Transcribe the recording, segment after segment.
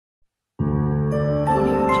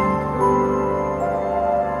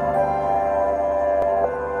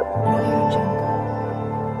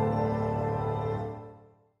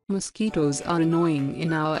mosquitoes are annoying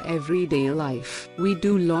in our everyday life. We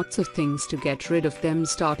do lots of things to get rid of them,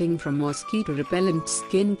 starting from mosquito repellent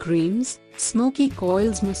skin creams, smoky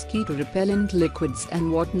coils, mosquito repellent liquids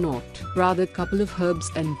and whatnot. Rather, couple of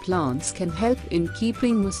herbs and plants can help in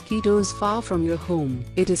keeping mosquitoes far from your home.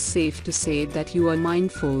 It is safe to say that you are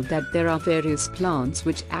mindful that there are various plants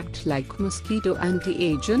which act like mosquito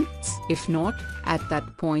anti-agents. If not, at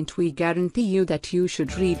that point we guarantee you that you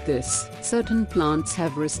should read this. Certain plants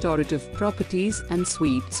have restorative properties and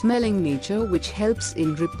sweet-smelling nature which helps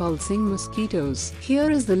in repulsing mosquitoes. Here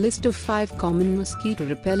is the list of 5 common mosquito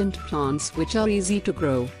repellent plants which are easy to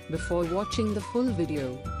grow. Before watching the full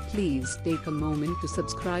video, please take a moment to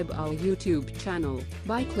subscribe our YouTube channel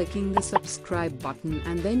by clicking the subscribe button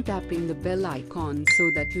and then tapping the bell icon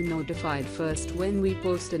so that you're notified first when we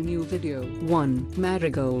post a new video. 1.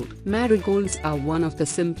 Marigold. Marigolds are one of the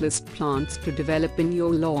simplest plants to develop in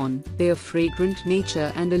your lawn. Their fragrant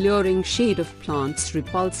nature and alluring shade of plants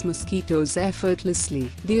repulse mosquitoes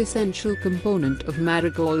effortlessly. The essential component of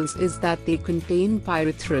marigolds is that they contain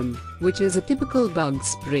pyrethrum, which is a typical bug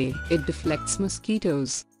spray. It deflects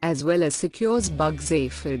mosquitoes, as well as secures bugs,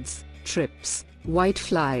 aphids, thrips,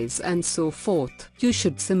 whiteflies and so forth. You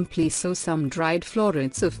should simply sow some dried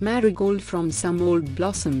florets of marigold from some old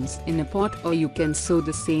blossoms in a pot, or you can sow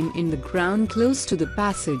the same in the ground close to the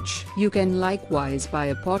passage. You can likewise buy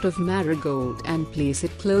a pot of marigold and place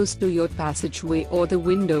it close to your passageway or the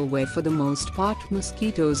window where for the most part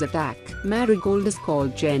mosquitoes attack. Marigold is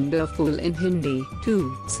called gender fool in Hindi.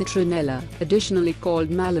 2. Citronella, additionally called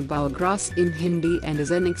Malabar grass in Hindi, and is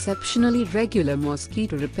an exceptionally regular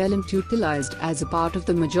mosquito repellent utilized as a part of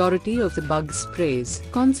the majority of the bug sprays.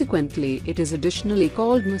 Consequently, it is additionally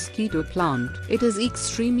called mosquito plant. It is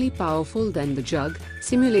extremely powerful than the jug,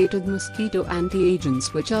 simulated mosquito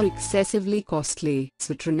anti-agents which are excessively costly.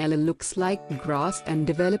 Citronella looks like grass and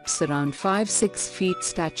develops around 5-6 feet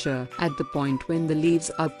stature. At the point when the leaves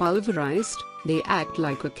are pulverized, they act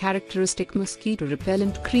like a characteristic mosquito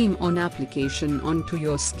repellent cream on application onto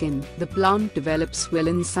your skin. The plant develops well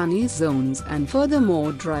in sunny zones and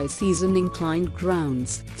furthermore dry season inclined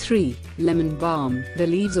grounds. 3. Lemon balm. The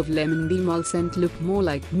leaves of lemon demulcent look more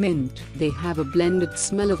like mint. They have a blended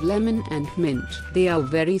smell of lemon and mint. They are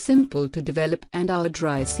very simple to develop and are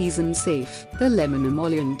dry season safe. The lemon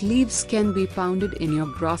emollient leaves can be pounded in your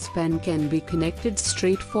grass pen, can be connected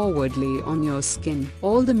straightforwardly on your skin.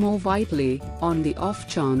 All the more vitally, on the off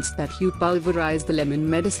chance that you pulverize the lemon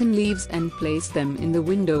medicine leaves and place them in the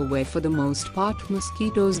window where for the most part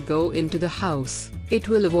mosquitoes go into the house, it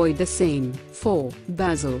will avoid the same. 4.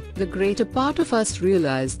 Basil. The greater part of us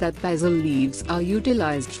realize that basil leaves are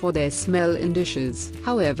utilized for their smell in dishes.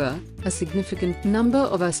 However, a significant number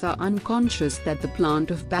of us are unconscious that the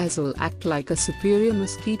plant of basil acts like a superior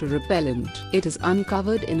mosquito repellent. It is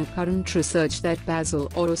uncovered in a current research that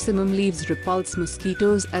basil or ocimum leaves repulse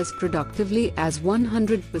mosquitoes as productively as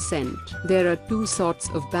 100%. There are 2 sorts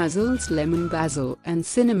of basils, lemon basil and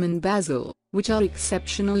cinnamon basil, which are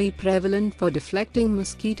exceptionally prevalent for deflecting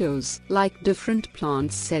mosquitoes. Like different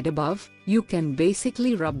plants said above, you can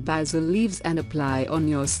basically rub basil leaves and apply on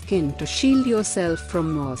your skin to shield yourself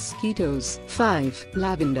from mosquitoes. 5.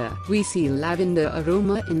 Lavender. We see lavender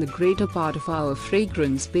aroma in the greater part of our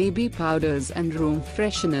fragrance, baby powders and room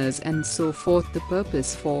fresheners and so forth. The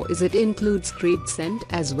purpose for is it includes great scent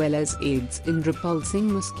as well as aids in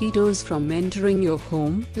repulsing mosquitoes from entering your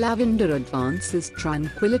home. Lavender advances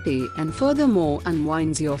tranquility and furthermore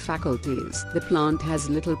unwinds your faculties. The plant has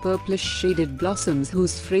little purplish shaded blossoms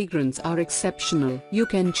whose fragrance are exceptional. You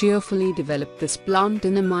can cheerfully develop this plant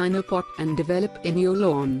in a minor pot and develop in your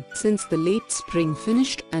lawn. Since the late spring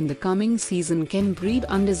finished and the coming season can breed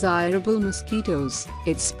undesirable mosquitoes,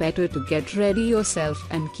 it's better to get ready yourself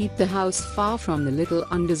and keep the house far from the little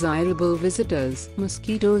undesirable visitors.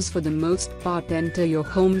 Mosquitoes for the most part enter your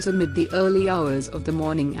homes amid the early hours of the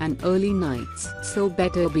morning and early nights. So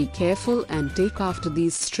better be careful and take after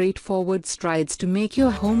these straightforward strides to make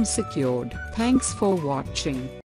your home secured. Thanks for watching.